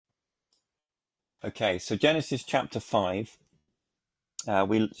Okay, so Genesis chapter 5.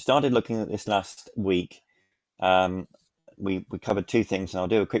 We started looking at this last week. Um, we covered two things, and I'll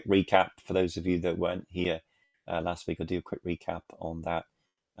do a quick recap for those of you that weren't here last week. I'll do a quick recap on that.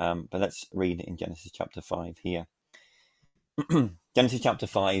 But let's read in Genesis chapter 5 here. Genesis chapter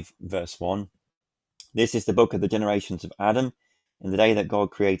 5, verse 1. This is the book of the generations of Adam. In the day that God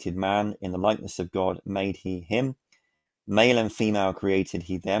created man, in the likeness of God made he him. Male and female created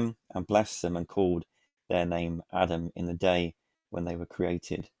he them, and blessed them, and called their name Adam in the day when they were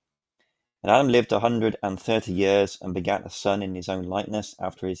created. And Adam lived 130 years, and begat a son in his own likeness,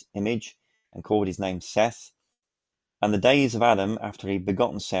 after his image, and called his name Seth. And the days of Adam, after he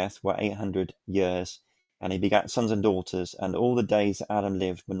begotten Seth, were 800 years, and he begat sons and daughters. And all the days that Adam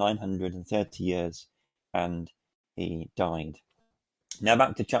lived were 930 years, and he died. Now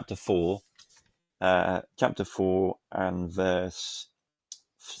back to chapter 4. Chapter 4 and verse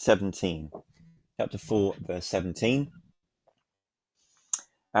 17. Chapter 4, verse 17.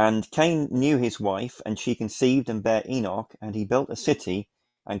 And Cain knew his wife, and she conceived and bare Enoch, and he built a city,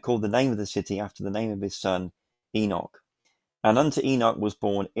 and called the name of the city after the name of his son Enoch. And unto Enoch was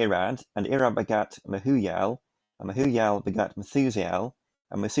born Irad, and Irad begat Mehujael, and Mehujael begat Methusael,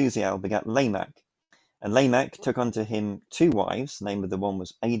 and Methusael begat Lamech. And Lamech took unto him two wives. The name of the one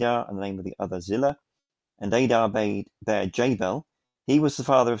was Adar, and the name of the other Zillah. And Adar bare Jabal. He was the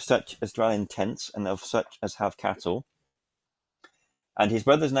father of such as dwell in tents, and of such as have cattle. And his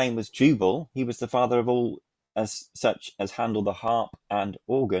brother's name was Jubal. He was the father of all as such as handle the harp and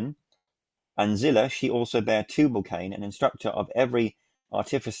organ. And Zillah, she also bare Tubal-Cain, an instructor of every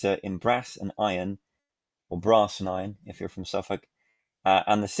artificer in brass and iron, or brass and iron, if you're from Suffolk.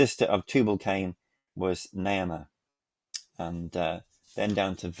 And the sister of Tubal-Cain was Naamah. And then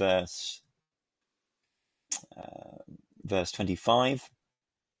down to verse 25.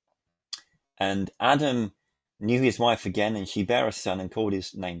 And Adam knew his wife again, and she bare a son, and called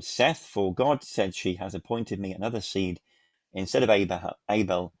his name Seth. For God, said she, has appointed me another seed instead of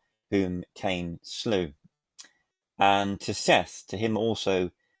Abel, whom Cain slew. And to Seth, to him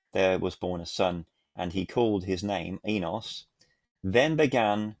also there was born a son, and he called his name Enos. Then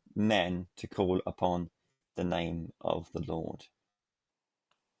began men to call upon the name of the Lord.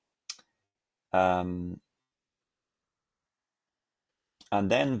 And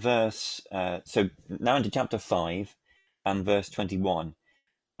then so now into chapter 5 and verse 21.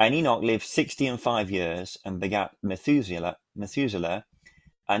 And Enoch lived 65 years, and begat Methuselah.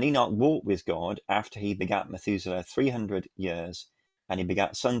 And Enoch walked with God after he begat Methuselah 300 years, and he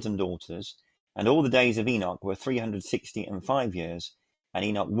begat sons and daughters. And all the days of Enoch were 365 years, and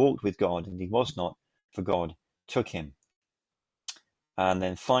Enoch walked with God, and he was not, for God took him. And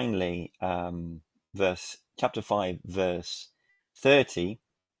then finally, chapter 5, verse 30.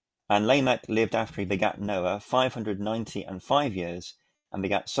 And Lamech lived after he begat Noah 595 years, and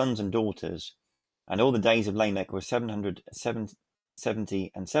begat sons and daughters. And all the days of Lamech were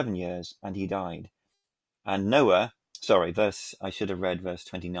 777 years, and he died. And Noah, I should have read verse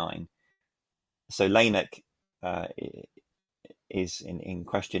 29. So Lamech is in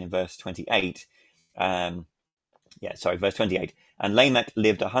question in verse 28. Verse 28. And Lamech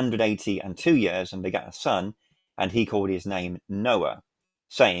lived 182 years, and begat a son, and he called his name Noah,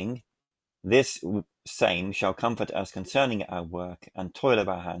 saying, This same shall comfort us concerning our work and toil of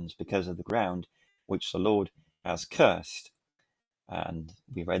our hands, because of the ground which the Lord has cursed. And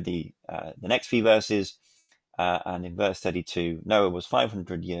we read the next few verses, and in verse 32, Noah was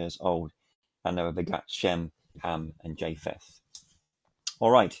 500 years old, and Noah begat Shem, Ham, and Japheth. All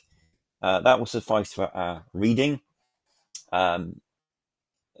right, that will suffice for our reading.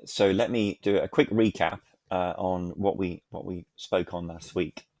 So let me do a quick recap on what we spoke on last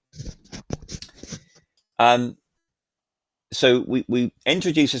week. So we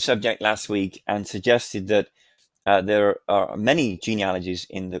introduced a subject last week and suggested that there are many genealogies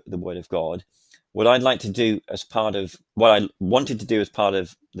in the Word of God. What I'd like to do what I wanted to do as part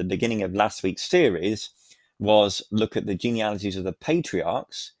of the beginning of last week's series was look at the genealogies of the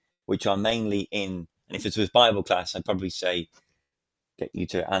patriarchs, which are mainly and if it was Bible class, I'd probably say, get you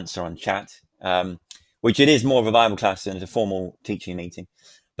to answer on chat, which it is more of a Bible class than a formal teaching meeting.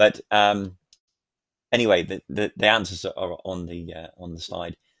 But anyway, the answers are on the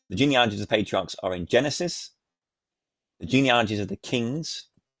slide. The genealogies of the patriarchs are in Genesis. The genealogies of the kings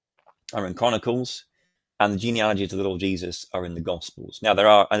are in Chronicles, and the genealogies of the Lord Jesus are in the Gospels. Now, there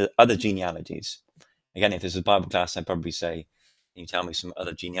are other genealogies. Again, if this is a Bible class, I'd probably say, can you tell me some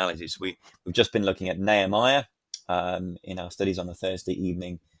other genealogies? We've just been looking at Nehemiah in our studies on a Thursday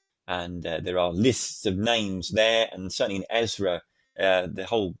evening, and there are lists of names there, and certainly in Ezra, The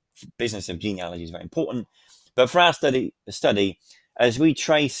whole business of genealogy is very important. But for our study, as we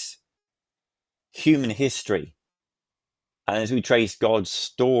trace human history and as we trace God's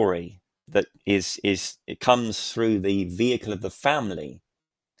story, that it comes through the vehicle of the family,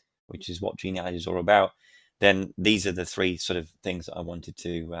 which is what genealogy is all about, then these are the three sort of things that I wanted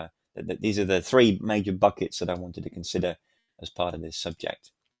to, these are the three major buckets that I wanted to consider as part of this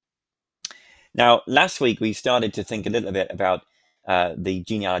subject. Now, last week we started to think a little bit about the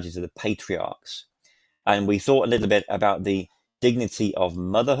genealogies of the patriarchs, and we thought a little bit about the dignity of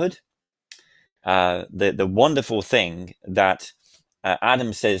motherhood, the wonderful thing that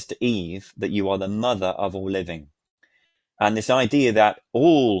Adam says to Eve, that you are the mother of all living. And this idea that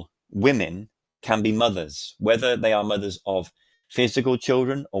all women can be mothers, whether they are mothers of physical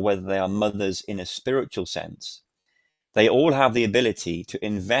children or whether they are mothers in a spiritual sense, they all have the ability to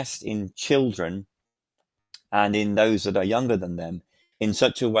invest in children and in those that are younger than them in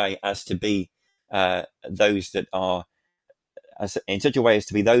such a way as to be those that are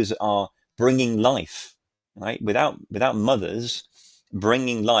bringing life, right? Without mothers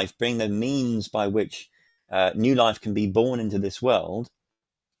bringing life, bringing the means by which new life can be born into this world,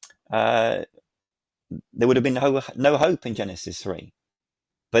 there would have been no hope in Genesis 3.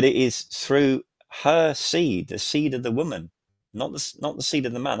 But it is through her seed, the seed of the woman, not the seed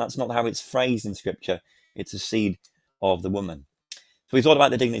of the man. That's not how it's phrased in Scripture. It's the seed of the woman. So we thought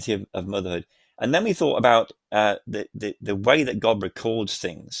about the dignity of motherhood. And then we thought about the way that God records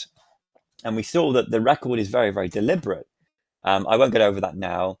things. And we saw that the record is very, very deliberate. I won't get over that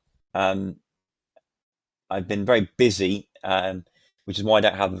now. I've been very busy, which is why I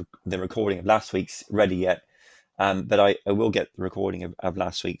don't have the recording of last week's ready yet. But I will get the recording of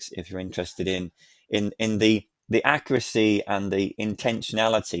last week's if you're interested in the accuracy and the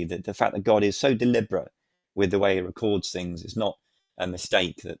intentionality, that the fact that God is so deliberate with the way he records things. It's not a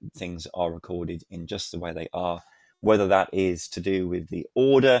mistake that things are recorded in just the way they are, whether that is to do with the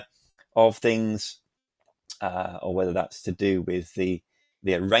order of things or whether that's to do with the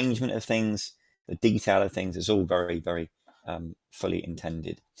arrangement of things, the detail of things. It's all very, very fully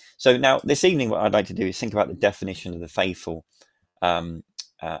intended. So now this evening what I'd like to do is think about the definition of the faithful, and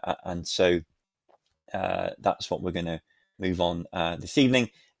so that's what we're going to move on this evening.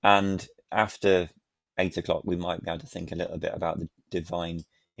 And after 8 o'clock we might be able to think a little bit about the divine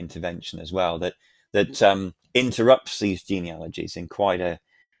intervention as well, that interrupts these genealogies in quite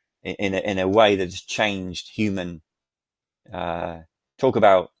in a way that has changed human, talk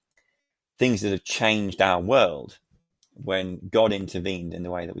about things that have changed our world. When God intervened in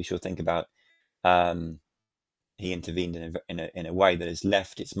the way that we should think about, he intervened in a way that has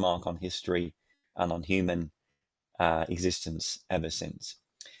left its mark on history and on human existence ever since.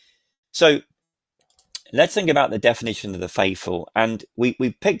 So let's think about the definition of the faithful. And we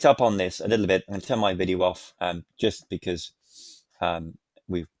picked up on this a little bit. I'm going to turn my video off just because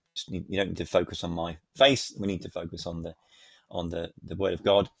you don't need to focus on my face. We need to focus on the Word of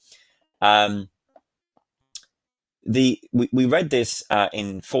God. We read this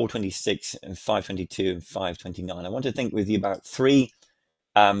in 4:26 and 5:22 and 5:29. I want to think with you about three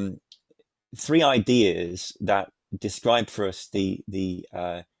ideas that describe for us the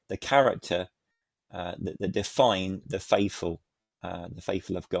character that define the faithful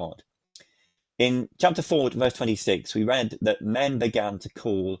of God. In chapter 4, verse 26, we read that men began to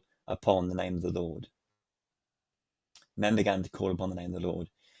call upon the name of the Lord. Men began to call upon the name of the Lord.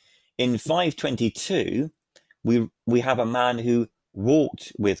 In 5:22, we have a man who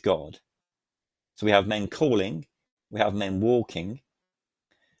walked with God. So we have men calling, we have men walking.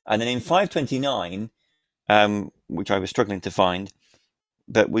 And then in 5:29, which I was struggling to find,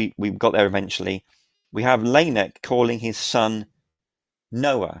 but we got there eventually, we have Lamech calling his son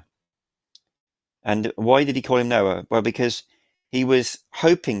Noah. And why did he call him Noah? Well, because he was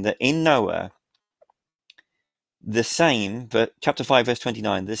hoping that in Noah, the same, chapter 5, verse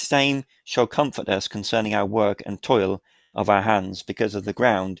 29, the same shall comfort us concerning our work and toil of our hands because of the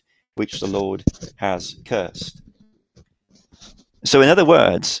ground which the Lord has cursed. So in other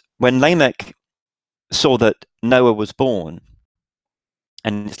words, when Lamech saw that Noah was born,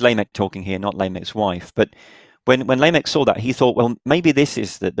 and it's Lamech talking here, not Lamech's wife, but when Lamech saw that, he thought, well, maybe this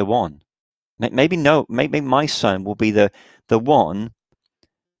is the one. Maybe my son will be the one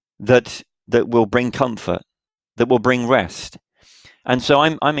that will bring comfort, that will bring rest. And so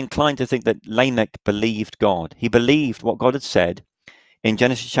I'm inclined to think that Lamech believed God. He believed what God had said in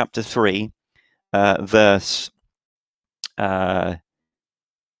Genesis chapter 3, verse 15.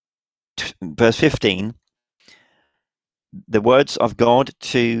 The words of God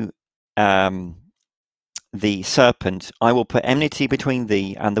to the serpent, I will put enmity between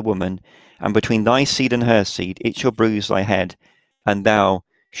thee and the woman, and between thy seed and her seed. It shall bruise thy head, and thou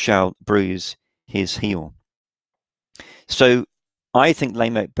shalt bruise his heel. So I think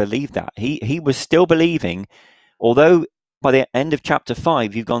Lamech believed that. He was still believing, although by the end of chapter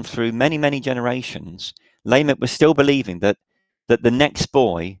 5, you've gone through many, many generations, Lamech was still believing that the next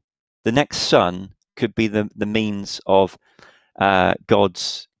boy, the next son, could be the means of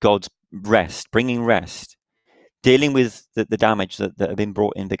God's rest, bringing rest, dealing with the damage that have been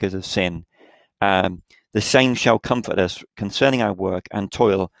brought in because of sin. The same shall comfort us concerning our work and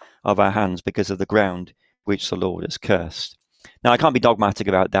toil of our hands because of the ground which the Lord has cursed. Now, I can't be dogmatic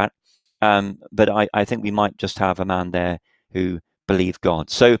about that, but I think we might just have a man there who believed God.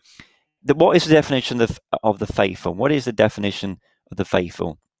 So what is the definition of the faithful? What is the definition of the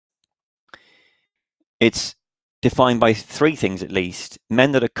faithful? It's defined by three things at least: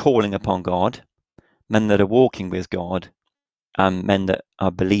 men that are calling upon God, men that are walking with God, and men that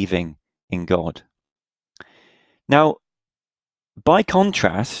are believing in God. Now, by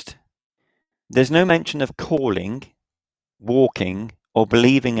contrast, there's no mention of calling, walking, or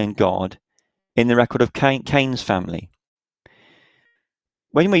believing in God in the record of Cain's family.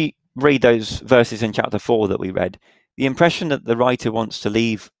 When we read those verses in chapter 4 that we read, the impression that the writer wants to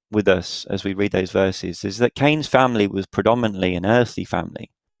leave with us as we read those verses is that Cain's family was predominantly an earthly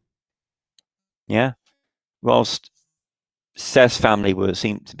family. Yeah? Whilst Seth's family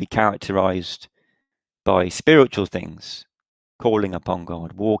seemed to be characterized by spiritual things, calling upon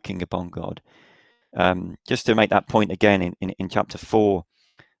God, walking upon God. Just to make that point again in chapter 4,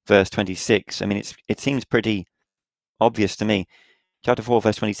 verse 26, I mean, it seems pretty obvious to me. Chapter 4,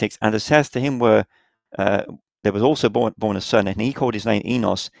 verse 26, and as says to him there was also born a son, and he called his name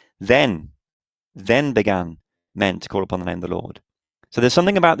Enos. Then began men to call upon the name of the Lord. So there's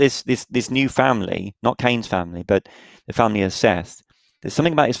something about this new family, not Cain's family, but the family of Seth. There's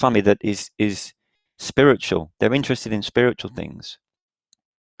something about his family that is spiritual. They're interested in spiritual things.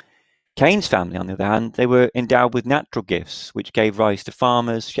 Cain's family, on the other hand, they were endowed with natural gifts, which gave rise to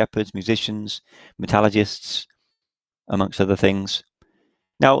farmers, shepherds, musicians, metallurgists, amongst other things.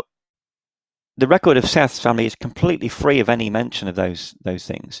 Now, the record of Seth's family is completely free of any mention of those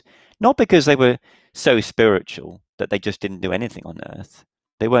things. Not because they were so spiritual that they just didn't do anything on earth.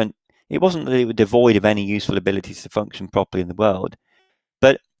 They weren't. It wasn't that they were devoid of any useful abilities to function properly in the world.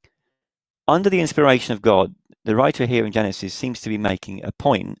 But under the inspiration of God, the writer here in Genesis seems to be making a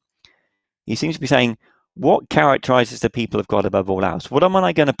point. He seems to be saying, what characterizes the people of God above all else? What am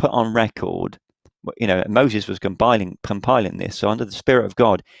I going to put on record? You know, Moses was compiling this. So under the Spirit of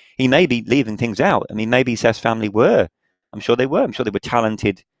God, he may be leaving things out. I mean, maybe Seth's family were. I'm sure they were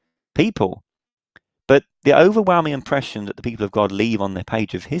talented people. But the overwhelming impression that the people of God leave on the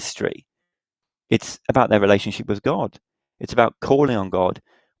page of history, it's about their relationship with God. It's about calling on God,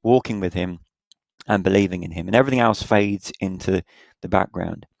 walking with him, and believing in him. And everything else fades into the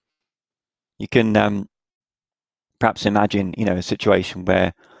background. You can perhaps imagine, a situation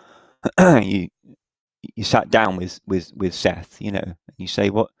where you sat down with Seth, you say,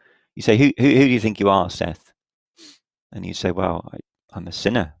 who do you think you are, Seth? And you say, well, I'm a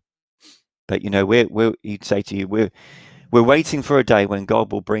sinner. But he'd say to you, we're waiting for a day when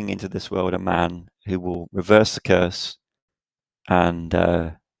God will bring into this world a man who will reverse the curse, and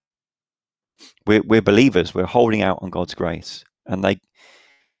we're believers. We're holding out on God's grace, and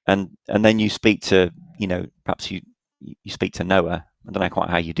then you speak to, perhaps you speak to Noah. I don't know quite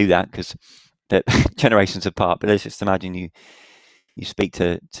how you do that because they're generations apart. But let's just imagine you speak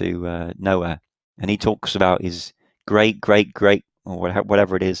to Noah, and he talks about his great or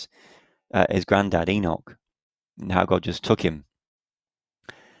whatever it is, his granddad Enoch, and how God just took him.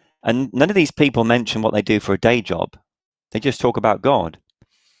 And none of these people mention what they do for a day job. They just talk about God.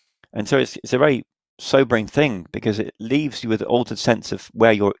 And so it's a very sobering thing, because it leaves you with an altered sense of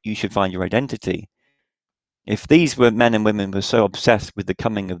where you should find your identity. If these were men and women were so obsessed with the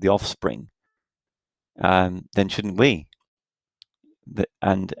coming of the offspring, then shouldn't we?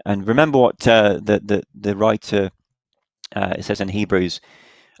 And remember what the writer it says in Hebrews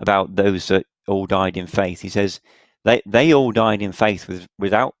about those that all died in faith. He says they all died in faith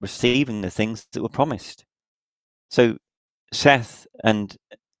without receiving the things that were promised. So Seth and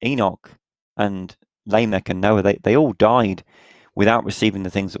Enoch and Lamech and Noah, they all died without receiving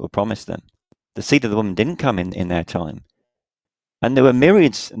the things that were promised them. The seed of the woman didn't come in their time. And there are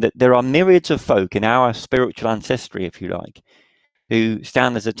myriads of folk in our spiritual ancestry, if you like, who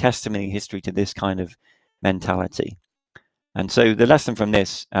stand as a testimony in history to this kind of mentality. And so the lesson from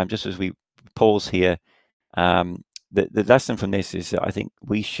this, just as we pause here, the lesson from this is that I think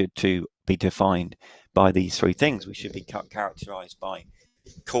we should too be defined by these three things. We should be characterized by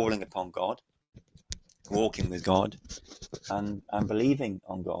calling upon God, walking with God, and believing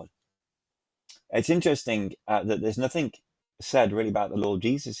on God. It's interesting that there's nothing said really about the Lord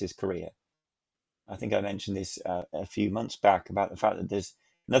Jesus's career. I think I mentioned this a few months back about the fact that there's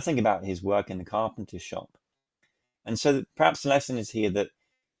nothing about his work in the carpenter's shop. And so perhaps the lesson is here that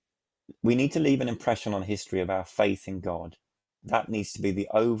we need to leave an impression on history of our faith in God. That needs to be the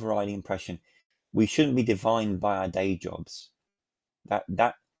overriding impression. We shouldn't be defined by our day jobs.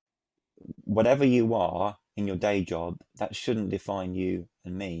 That whatever you are in your day job, that shouldn't define you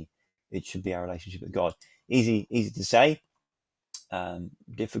and me. It should be our relationship with God. Easy to say,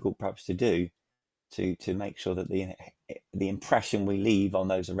 difficult perhaps to do, to make sure that the impression we leave on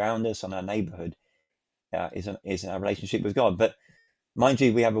those around us, on our neighborhood, is our relationship with God. But mind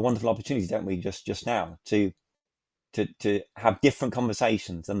you, we have a wonderful opportunity, don't we, just now to have different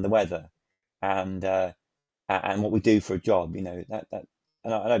conversations than the weather and what we do for a job. You know,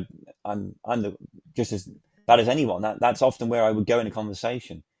 and I'm just as bad as anyone. That's often where I would go in a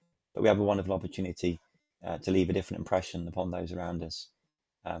conversation. But we have a wonderful opportunity to leave a different impression upon those around us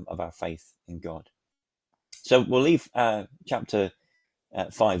of our faith in God. So we'll leave chapter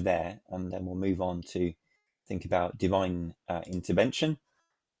 5 there, and then we'll move on to think about divine intervention.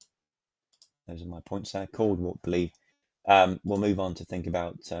 Those are my points there. Called, walk, believe. We'll move on to think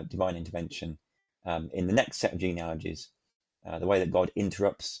about divine intervention in the next set of genealogies, the way that God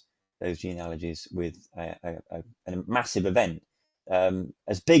interrupts those genealogies with a massive event,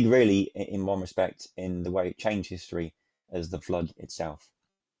 as big really in one respect in the way it changed history as the flood itself.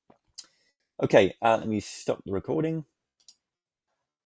 Okay, let me stop the recording.